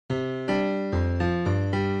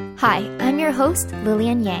Hi, I'm your host,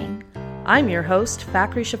 Lillian Yang. I'm your host,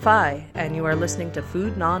 Fakhri Shafai, and you are listening to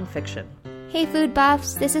Food Nonfiction. Hey food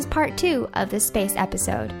buffs, this is part 2 of the space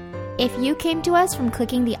episode. If you came to us from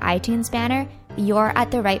clicking the iTunes banner, you're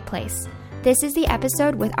at the right place. This is the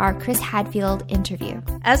episode with our Chris Hadfield interview.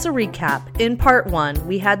 As a recap, in part 1,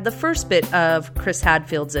 we had the first bit of Chris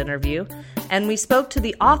Hadfield's interview, and we spoke to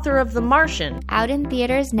the author of The Martian. Out in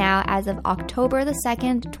theaters now as of October the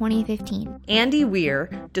 2nd, 2015. Andy Weir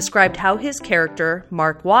described how his character,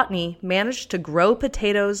 Mark Watney, managed to grow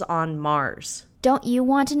potatoes on Mars. Don't you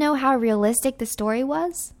want to know how realistic the story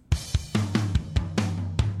was?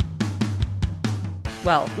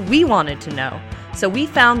 Well, we wanted to know, so we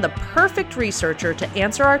found the perfect researcher to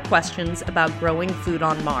answer our questions about growing food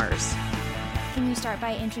on Mars. Can you start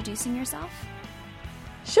by introducing yourself?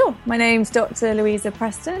 Sure. My name's Dr. Louisa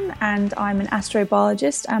Preston, and I'm an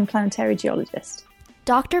astrobiologist and planetary geologist.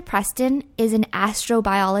 Dr. Preston is an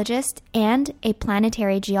astrobiologist and a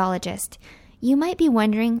planetary geologist. You might be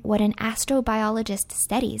wondering what an astrobiologist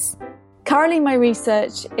studies. Currently, my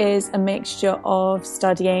research is a mixture of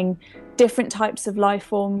studying different types of life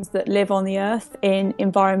forms that live on the Earth in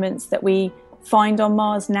environments that we find on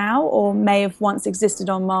Mars now or may have once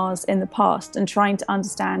existed on Mars in the past, and trying to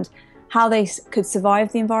understand how they could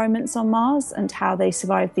survive the environments on Mars and how they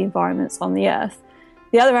survive the environments on the Earth.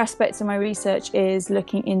 The other aspect of my research is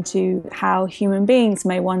looking into how human beings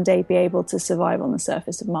may one day be able to survive on the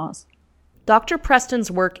surface of Mars. Dr.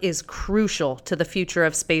 Preston's work is crucial to the future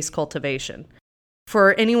of space cultivation.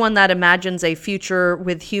 For anyone that imagines a future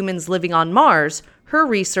with humans living on Mars, her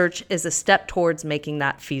research is a step towards making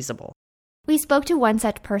that feasible. We spoke to one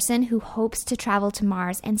such person who hopes to travel to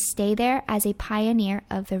Mars and stay there as a pioneer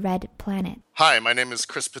of the red planet. Hi, my name is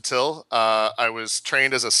Chris Patil. I was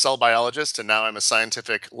trained as a cell biologist, and now I'm a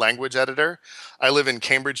scientific language editor. I live in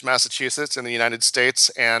Cambridge, Massachusetts in the United States,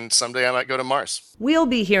 and someday I might go to Mars. We'll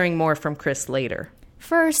be hearing more from Chris later.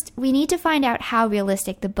 First, we need to find out how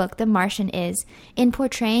realistic the book The Martian is in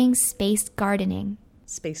portraying space gardening.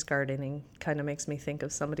 Space gardening kind of makes me think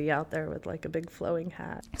of somebody out there with like a big flowing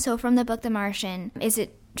hat. So from the book The Martian, is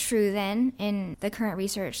it true then in the current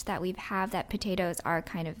research that we have that potatoes are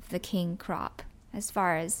kind of the king crop as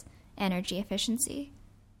far as energy efficiency?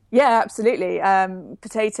 Yeah, absolutely.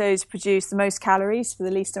 Potatoes produce the most calories for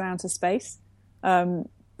the least amount of space.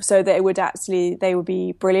 So they would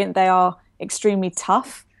be brilliant. They are extremely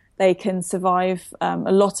tough. They can survive a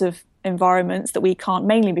lot of environments that we can't,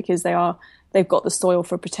 mainly because they've got the soil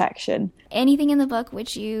for protection. Anything in the book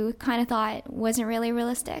which you kind of thought wasn't really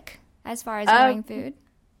realistic as far as growing food?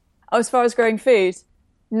 As far as growing food?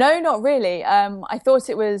 No, not really. I thought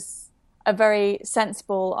it was a very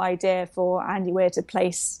sensible idea for Andy Weir to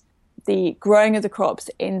place the growing of the crops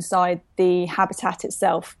inside the habitat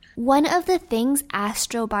itself. One of the things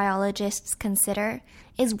astrobiologists consider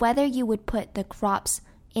is whether you would put the crops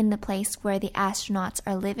in the place where the astronauts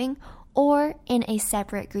are living or in a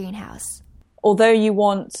separate greenhouse. Although you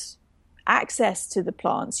want access to the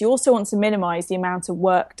plants, you also want to minimize the amount of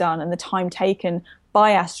work done and the time taken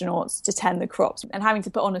by astronauts to tend the crops. And having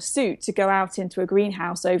to put on a suit to go out into a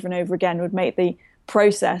greenhouse over and over again would make the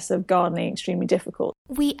process of gardening extremely difficult.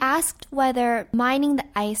 We asked whether mining the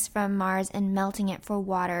ice from Mars and melting it for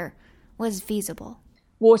water was feasible.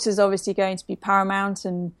 Water is obviously going to be paramount,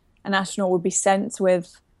 and an astronaut would be sent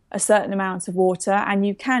with a certain amount of water, and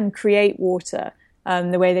you can create water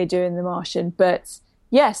the way they do in The Martian. But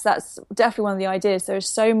yes, that's definitely one of the ideas. There's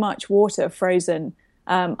so much water frozen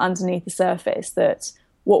underneath the surface that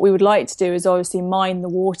what we would like to do is obviously mine the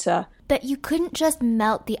water. But you couldn't just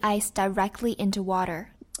melt the ice directly into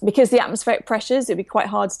water. Because the atmospheric pressures, it'd be quite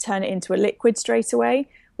hard to turn it into a liquid straight away.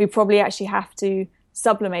 We probably actually have to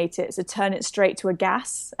sublimate it, so turn it straight to a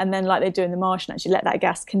gas, and then like they do in The Martian, actually let that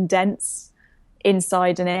gas condense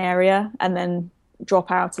inside an area and then drop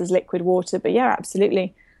out as liquid water. But yeah,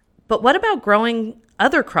 absolutely. But what about growing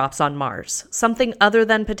other crops on Mars, something other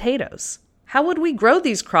than potatoes? How would we grow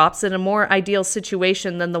these crops in a more ideal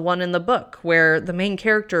situation than the one in the book, where the main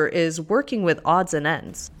character is working with odds and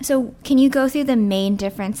ends? So can you go through the main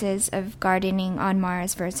differences of gardening on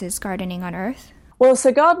Mars versus gardening on Earth? Well,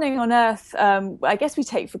 so gardening on Earth, I guess we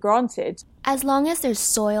take for granted. As long as there's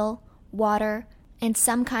soil, water, and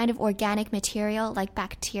some kind of organic material like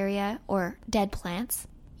bacteria or dead plants,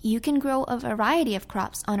 you can grow a variety of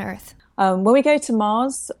crops on Earth. When we go to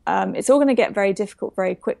Mars, it's all going to get very difficult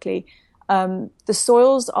very quickly. The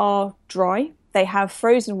soils are dry. They have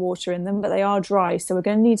frozen water in them, but they are dry. So we're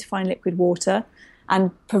going to need to find liquid water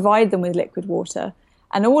and provide them with liquid water.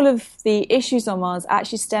 And all of the issues on Mars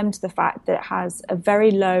actually stem to the fact that it has a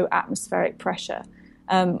very low atmospheric pressure.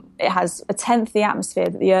 It has a tenth the atmosphere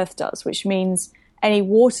that the Earth does, which means any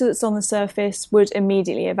water that's on the surface would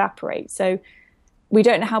immediately evaporate. So we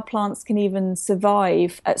don't know how plants can even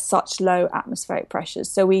survive at such low atmospheric pressures.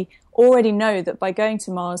 So we already know that by going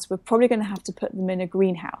to Mars, we're probably going to have to put them in a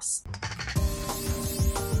greenhouse.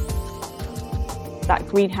 That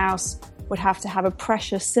greenhouse would have to have a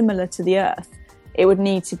pressure similar to the Earth. It would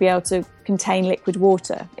need to be able to contain liquid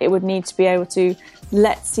water. It would need to be able to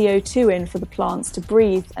let CO2 in for the plants to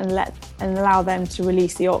breathe and allow them to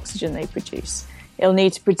release the oxygen they produce. It'll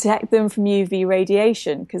need to protect them from UV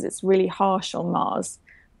radiation because it's really harsh on Mars,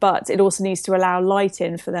 but it also needs to allow light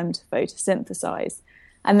in for them to photosynthesize.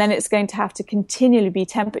 And then it's going to have to continually be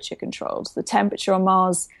temperature controlled. The temperature on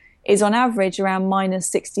Mars is on average around minus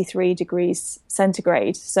 63 degrees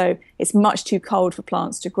centigrade, so it's much too cold for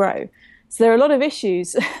plants to grow. So there are a lot of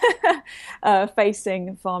issues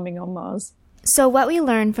facing farming on Mars. So what we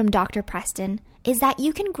learned from Dr. Preston is that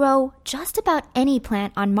you can grow just about any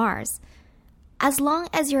plant on Mars, as long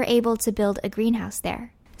as you're able to build a greenhouse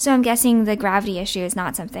there. So I'm guessing the gravity issue is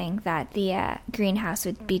not something that the greenhouse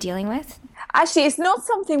would be dealing with? Actually, it's not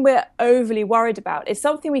something we're overly worried about. It's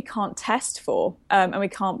something we can't test for and we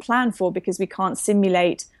can't plan for because we can't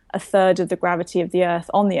simulate a third of the gravity of the Earth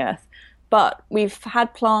on the Earth. But we've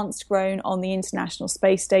had plants grown on the International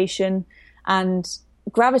Space Station, and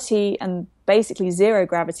gravity and basically zero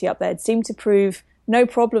gravity up there seemed to prove no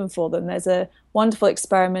problem for them. There's a wonderful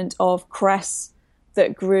experiment of cress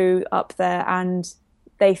that grew up there, and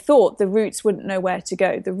they thought the roots wouldn't know where to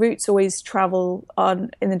go. The roots always travel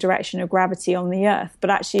in the direction of gravity on the Earth, but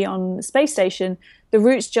actually on the space station, the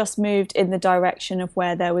roots just moved in the direction of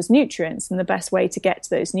where there was nutrients and the best way to get to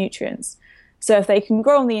those nutrients. So if they can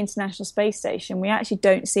grow on the International Space Station, we actually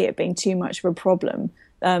don't see it being too much of a problem,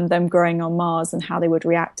 them growing on Mars and how they would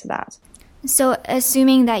react to that. So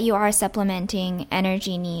assuming that you are supplementing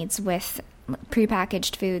energy needs with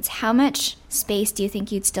prepackaged foods, how much space do you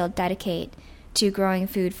think you'd still dedicate to growing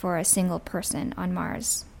food for a single person on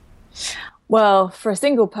Mars? Well, for a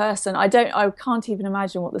single person, I can't even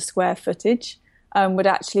imagine what the square footage would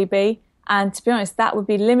actually be. And to be honest, that would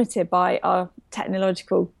be limited by our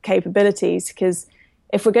technological capabilities, because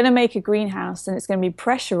if we're going to make a greenhouse and it's going to be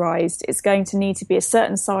pressurized, it's going to need to be a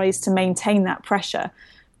certain size to maintain that pressure.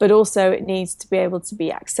 But also it needs to be able to be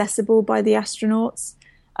accessible by the astronauts.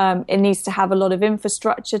 It needs to have a lot of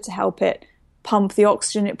infrastructure to help it pump the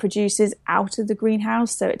oxygen it produces out of the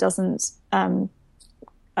greenhouse so it doesn't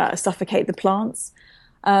suffocate the plants.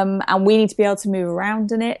 And we need to be able to move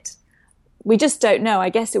around in it. We just don't know. I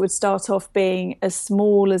guess it would start off being as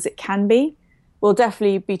small as it can be. We'll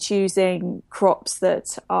definitely be choosing crops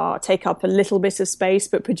that take up a little bit of space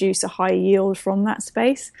but produce a high yield from that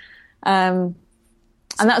space. And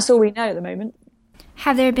that's all we know at the moment.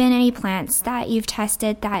 Have there been any plants that you've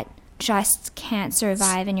tested that just can't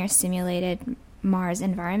survive in your simulated Mars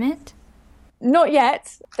environment? Not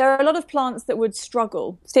yet. There are a lot of plants that would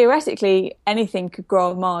struggle. Theoretically, anything could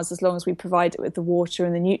grow on Mars as long as we provide it with the water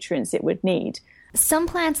and the nutrients it would need. Some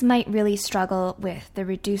plants might really struggle with the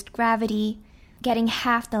reduced gravity, getting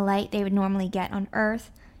half the light they would normally get on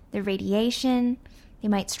Earth, the radiation. They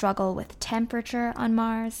might struggle with temperature on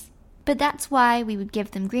Mars. But that's why we would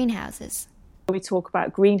give them greenhouses. We talk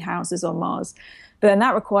about greenhouses on Mars, but then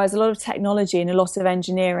that requires a lot of technology and a lot of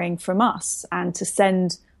engineering from us and to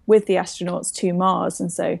send with the astronauts to Mars.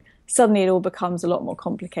 And so suddenly it all becomes a lot more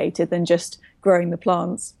complicated than just growing the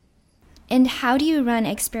plants. And how do you run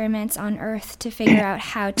experiments on Earth to figure out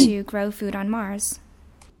how to grow food on Mars?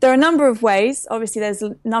 There are a number of ways. Obviously, there's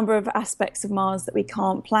a number of aspects of Mars that we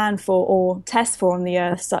can't plan for or test for on the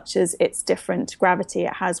Earth, such as its different gravity.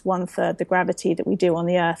 It has 1/3 the gravity that we do on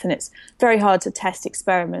the Earth, and it's very hard to test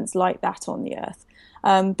experiments like that on the Earth.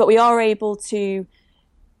 But we are able to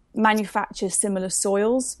manufacture similar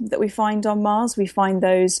soils that we find on Mars. We find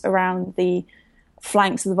those around the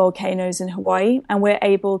flanks of the volcanoes in Hawaii, and we're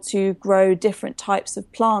able to grow different types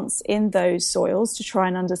of plants in those soils to try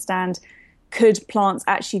and understand, could plants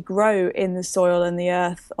actually grow in the soil and the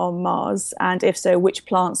earth on Mars? And if so, which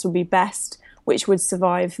plants would be best, which would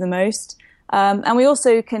survive the most? And we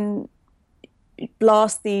also can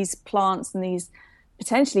blast these plants and these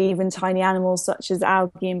potentially even tiny animals such as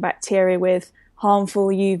algae and bacteria with harmful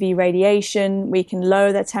UV radiation. We can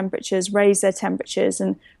lower their temperatures, raise their temperatures,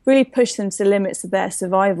 and really push them to the limits of their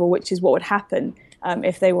survival, which is what would happen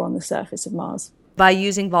if they were on the surface of Mars. By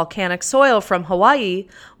using volcanic soil from Hawaii,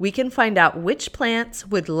 we can find out which plants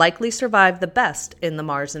would likely survive the best in the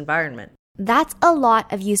Mars environment. That's a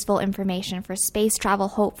lot of useful information for space travel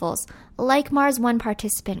hopefuls, like Mars One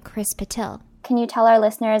participant Chris Patil. Can you tell our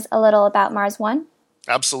listeners a little about Mars One?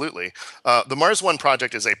 Absolutely. The Mars One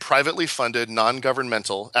project is a privately funded,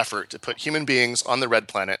 non-governmental effort to put human beings on the red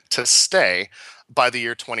planet to stay by the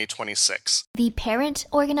year 2026. The parent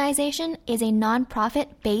organization is a nonprofit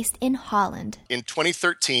based in Holland. In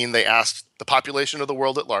 2013, they asked the population of the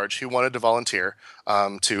world at large who wanted to volunteer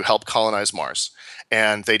to help colonize Mars.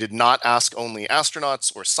 And they did not ask only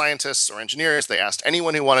astronauts or scientists or engineers. They asked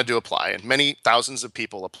anyone who wanted to apply, and many thousands of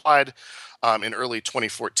people applied. In early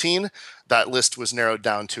 2014, that list was narrowed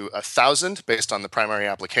down to 1,000 based on the primary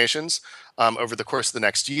applications. Over the course of the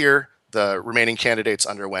next year, the remaining candidates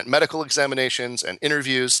underwent medical examinations and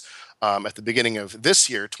interviews. At the beginning of this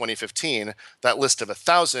year, 2015, that list of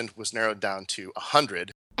 1,000 was narrowed down to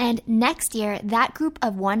 100. And next year, that group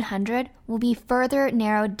of 100 will be further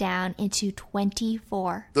narrowed down into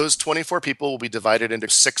 24. Those 24 people will be divided into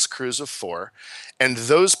 6 crews of 4, and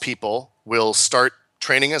those people will start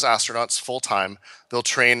training as astronauts full-time. They'll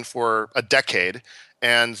train for a decade,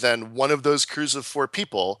 and then one of those crews of 4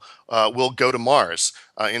 people will go to Mars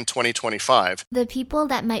in 2025. The people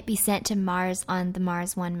that might be sent to Mars on the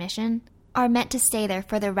Mars One mission are meant to stay there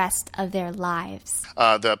for the rest of their lives.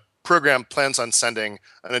 The program plans on sending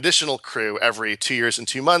an additional crew every 2 years and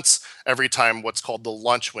 2 months, every time what's called the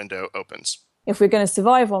launch window opens. If we're going to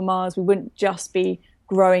survive on Mars, we wouldn't just be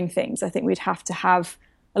growing things. I think we'd have to have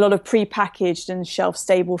a lot of pre-packaged and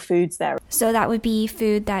shelf-stable foods there. So that would be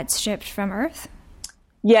food that's shipped from Earth?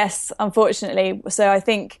 Yes, unfortunately. So I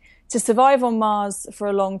think to survive on Mars for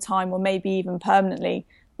a long time, or maybe even permanently,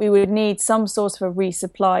 we would need some sort of a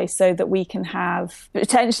resupply so that we can have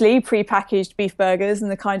potentially pre-packaged beef burgers and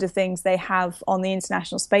the kind of things they have on the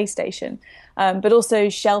International Space Station, but also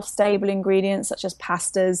shelf-stable ingredients such as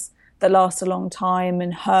pastas that last a long time,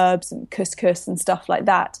 and herbs and couscous and stuff like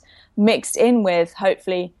that, mixed in with,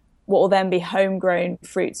 hopefully, what will then be homegrown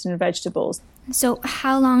fruits and vegetables. So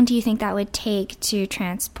how long do you think that would take to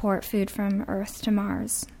transport food from Earth to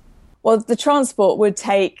Mars? Well, the transport would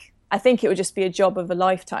take, I think it would just be a job of a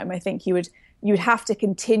lifetime. I think you would have to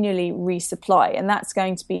continually resupply, and that's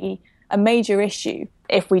going to be a major issue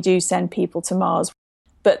if we do send people to Mars.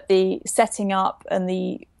 But the setting up and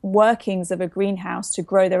the workings of a greenhouse to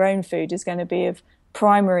grow their own food is going to be of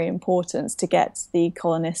primary importance to get the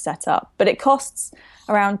colonists set up. But it costs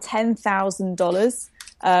around $10,000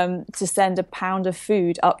 to send a pound of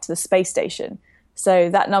food up to the space station. So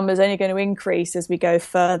that number is only going to increase as we go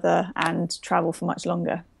further and travel for much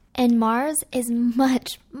longer. And Mars is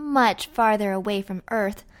much, much farther away from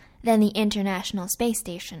Earth than the International Space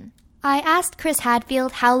Station. I asked Chris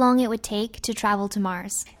Hadfield how long it would take to travel to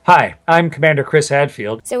Mars. Hi, I'm Commander Chris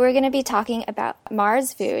Hadfield. So we're going to be talking about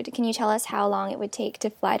Mars food. Can you tell us how long it would take to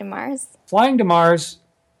fly to Mars? Flying to Mars,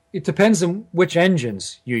 it depends on which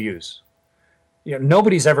engines you use. You know,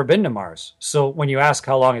 nobody's ever been to Mars. So when you ask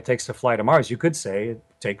how long it takes to fly to Mars, you could say it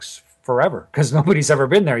takes forever because nobody's ever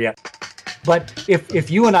been there yet. But if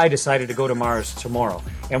you and I decided to go to Mars tomorrow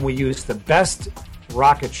and we use the best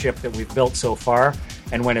rocket ship that we've built so far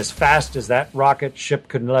and went as fast as that rocket ship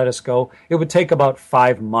could let us go, it would take about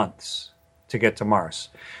 5 months to get to Mars.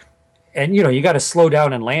 And, you got to slow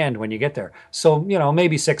down and land when you get there. So,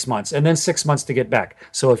 maybe 6 months and then 6 months to get back.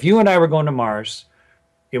 So if you and I were going to Mars,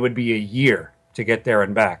 it would be a year to get there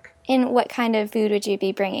and back. And what kind of food would you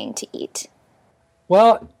be bringing to eat?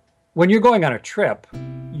 Well, when you're going on a trip,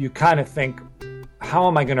 you kind of think, how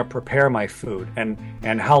am I going to prepare my food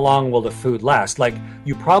and how long will the food last? Like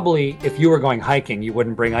you probably, if you were going hiking, you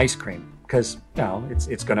wouldn't bring ice cream because,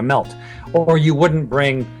 it's going to melt. Or you wouldn't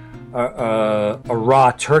bring a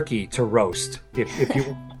raw turkey to roast if you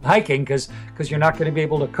were hiking because you're not going to be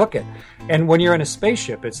able to cook it. And when you're in a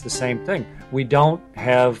spaceship, it's the same thing. We don't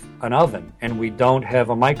have an oven and we don't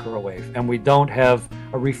have a microwave and we don't have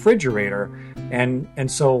a refrigerator. And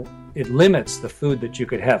so it limits the food that you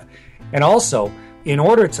could have. And also, in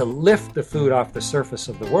order to lift the food off the surface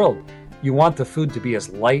of the world, you want the food to be as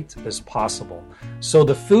light as possible. So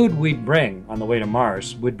the food we'd bring on the way to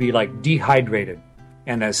Mars would be like dehydrated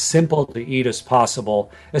and as simple to eat as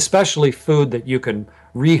possible, especially food that you can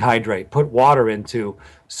rehydrate, put water into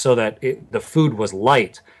so that the food was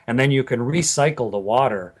light. And then you can recycle the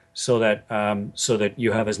water so that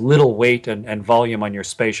you have as little weight and volume on your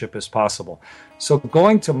spaceship as possible. So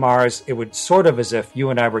going to Mars, it would sort of as if you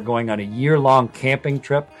and I were going on a year-long camping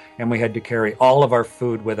trip and we had to carry all of our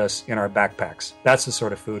food with us in our backpacks. That's the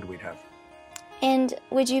sort of food we'd have. And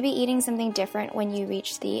would you be eating something different when you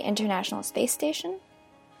reach the International Space Station?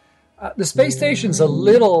 The space station's a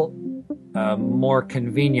little more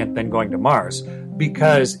convenient than going to Mars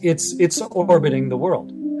because it's orbiting the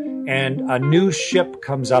world. And a new ship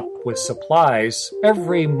comes up with supplies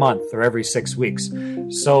every month or every 6 weeks.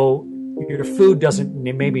 So your food doesn't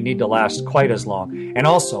maybe need to last quite as long. And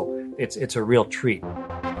also, it's a real treat.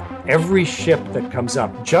 Every ship that comes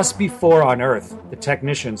up, just before on Earth, the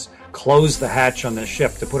technicians close the hatch on the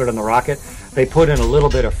ship to put it on the rocket. They put in a little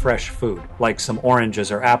bit of fresh food, like some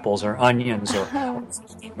oranges or apples or onions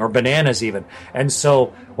or bananas even. And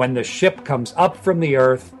so when the ship comes up from the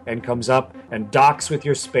Earth and comes up and docks with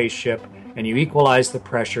your spaceship and you equalize the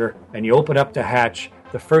pressure and you open up the hatch,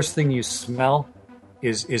 the first thing you smell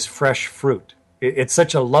is fresh fruit. It's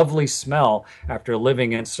such a lovely smell after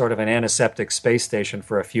living in sort of an antiseptic space station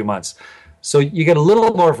for a few months. So you get a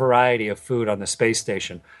little more variety of food on the space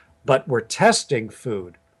station, but we're testing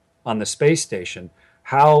food on the space station.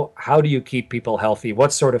 How do you keep people healthy?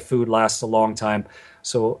 What sort of food lasts a long time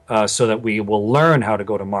so that we will learn how to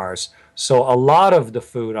go to Mars? So a lot of the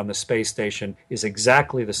food on the space station is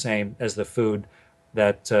exactly the same as the food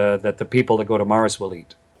that the people that go to Mars will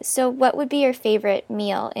eat. So what would be your favorite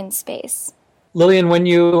meal in space? Lillian, when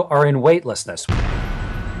you are in weightlessness,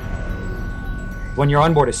 when you're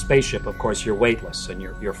on board a spaceship, of course, you're weightless and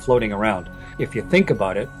you're floating around. If you think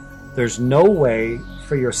about it, there's no way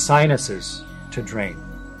for your sinuses to drain.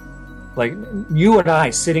 Like you and I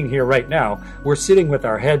sitting here right now, we're sitting with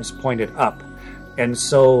our heads pointed up. And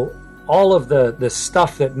so all of the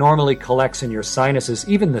stuff that normally collects in your sinuses,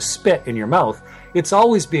 even the spit in your mouth, it's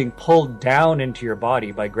always being pulled down into your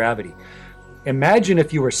body by gravity. Imagine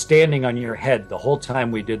if you were standing on your head the whole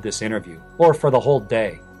time we did this interview, or for the whole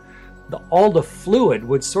day. All the fluid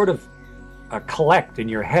would sort of collect in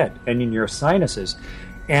your head and in your sinuses.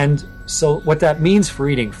 And so what that means for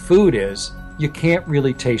eating food is you can't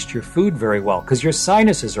really taste your food very well because your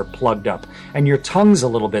sinuses are plugged up and your tongue's a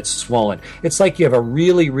little bit swollen. It's like you have a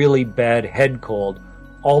really, really bad head cold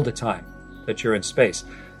all the time that you're in space.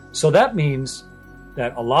 So that means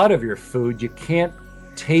that a lot of your food, you can't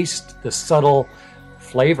taste the subtle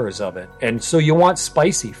flavors of it. And so you want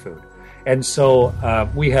spicy food. And so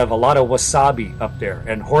we have a lot of wasabi up there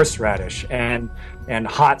and horseradish and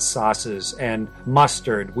hot sauces and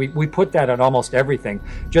mustard. We put that on almost everything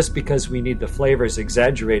just because we need the flavors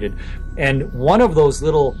exaggerated. And one of those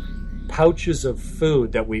little pouches of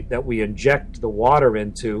food that we inject the water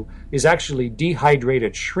into is actually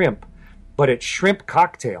dehydrated shrimp, but it's shrimp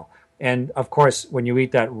cocktail. And of course, when you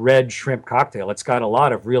eat that red shrimp cocktail, it's got a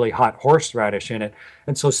lot of really hot horseradish in it.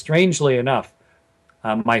 And so strangely enough,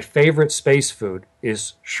 my favorite space food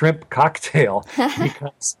is shrimp cocktail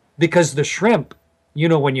because the shrimp, you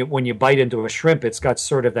know, when you bite into a shrimp, it's got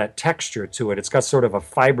sort of that texture to it. It's got sort of a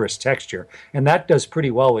fibrous texture, and that does pretty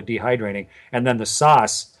well with dehydrating. And then the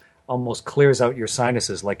sauce almost clears out your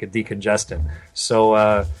sinuses like a decongestant.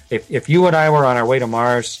 So if you and I were on our way to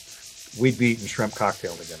Mars, we'd be eating shrimp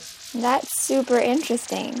cocktail together. That's super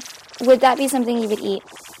interesting. Would that be something you would eat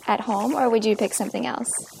at home, or would you pick something else?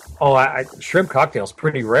 Oh, shrimp cocktail is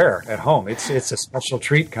pretty rare at home. It's a special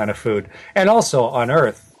treat kind of food. And also on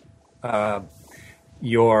Earth,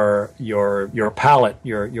 your palate,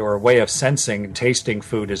 your way of sensing and tasting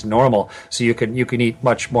food is normal. So you can eat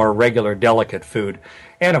much more regular, delicate food,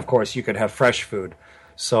 and of course you could have fresh food.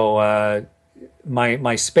 So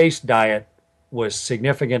my space diet was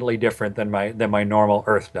significantly different than my normal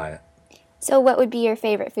Earth diet. So what would be your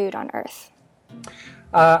favorite food on Earth?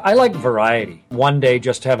 I like variety. One day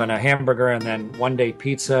just having a hamburger, and then one day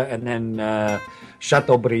pizza, and then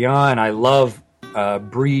Chateaubriand, and I love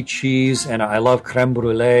brie cheese, and I love creme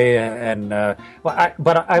brulee,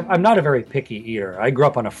 but I'm not a very picky eater. I grew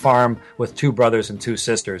up on a farm with 2 brothers and 2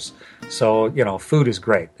 sisters, so food is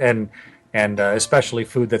great, and especially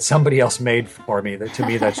food that somebody else made for me. To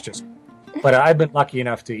me, that's just. But I've been lucky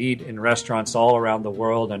enough to eat in restaurants all around the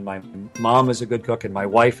world, and my mom is a good cook, and my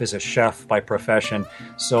wife is a chef by profession.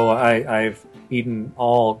 So I've eaten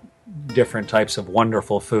all different types of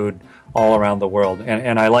wonderful food all around the world,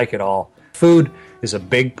 and I like it all. Food is a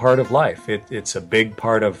big part of life. It's a big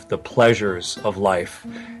part of the pleasures of life,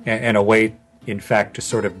 and a way, in fact, to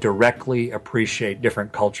sort of directly appreciate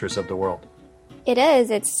different cultures of the world. It is.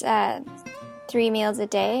 It's 3 meals a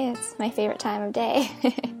day. It's my favorite time of day.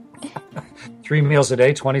 3 meals a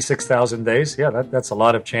day, 26,000 days. Yeah, that's a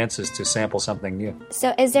lot of chances to sample something new.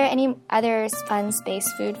 So is there any other fun space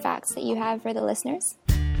food facts that you have for the listeners?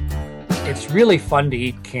 It's really fun to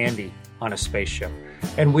eat candy on a spaceship.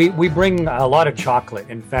 And we bring a lot of chocolate.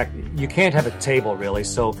 In fact, you can't have a table really,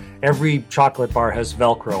 so every chocolate bar has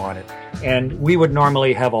Velcro on it. And we would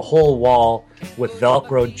normally have a whole wall with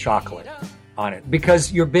Velcroed chocolate on it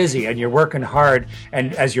because you're busy and you're working hard,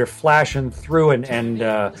 and as you're flashing through and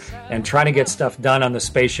trying to get stuff done on the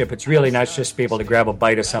spaceship, it's really nice just to be able to grab a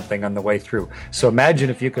bite of something on the way through. So imagine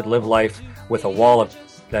if you could live life with a wall of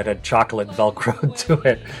that had chocolate Velcroed to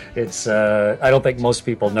it. It's I don't think most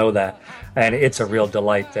people know that, and it's a real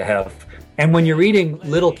delight to have. And when you're eating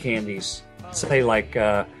little candies, say like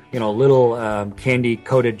little candy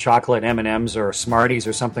coated chocolate M&Ms or Smarties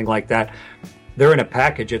or something like that, they're in a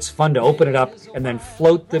package. It's fun to open it up and then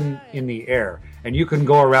float them in the air, and you can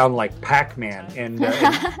go around like Pac-Man and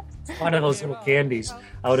one of those little candies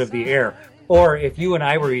out of the air. Or if you and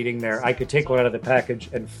I were eating there, I could take one out of the package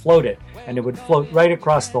and float it, and it would float right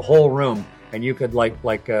across the whole room, and you could like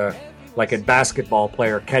a basketball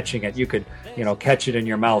player catching it. You could catch it in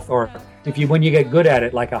your mouth, or when you get good at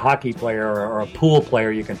it, like a hockey player or a pool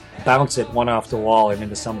player, you can bounce it one off the wall and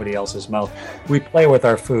into somebody else's mouth. We play with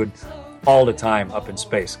our food all the time up in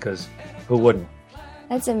space, because who wouldn't?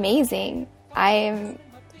 That's amazing. I'm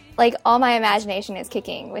all my imagination is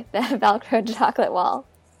kicking with the Velcro chocolate wall.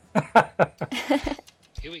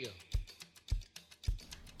 Here we go.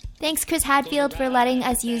 Thanks, Chris Hadfield, for letting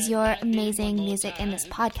us use your amazing music in this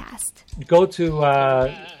podcast. Go to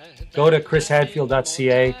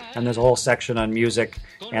chrishadfield.ca, and there's a whole section on music.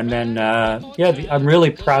 And then, I'm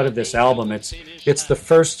really proud of this album. It's the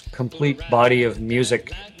first complete body of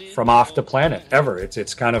music from off the planet ever.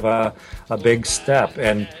 It's kind of a big step,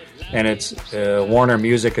 and it's Warner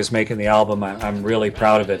Music is making the album. I'm really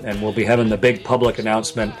proud of it, and we'll be having the big public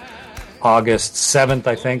announcement August 7th,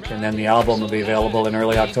 I think, and then the album will be available in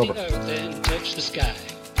early October.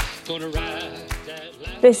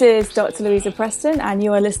 This is Dr. Louisa Preston, and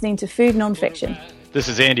you are listening to Food Nonfiction. This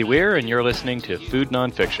is Andy Weir, and you're listening to Food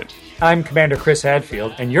Nonfiction. I'm Commander Chris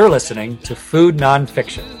Hadfield, and you're listening to Food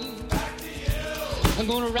Nonfiction. I'm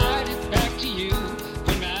gonna ride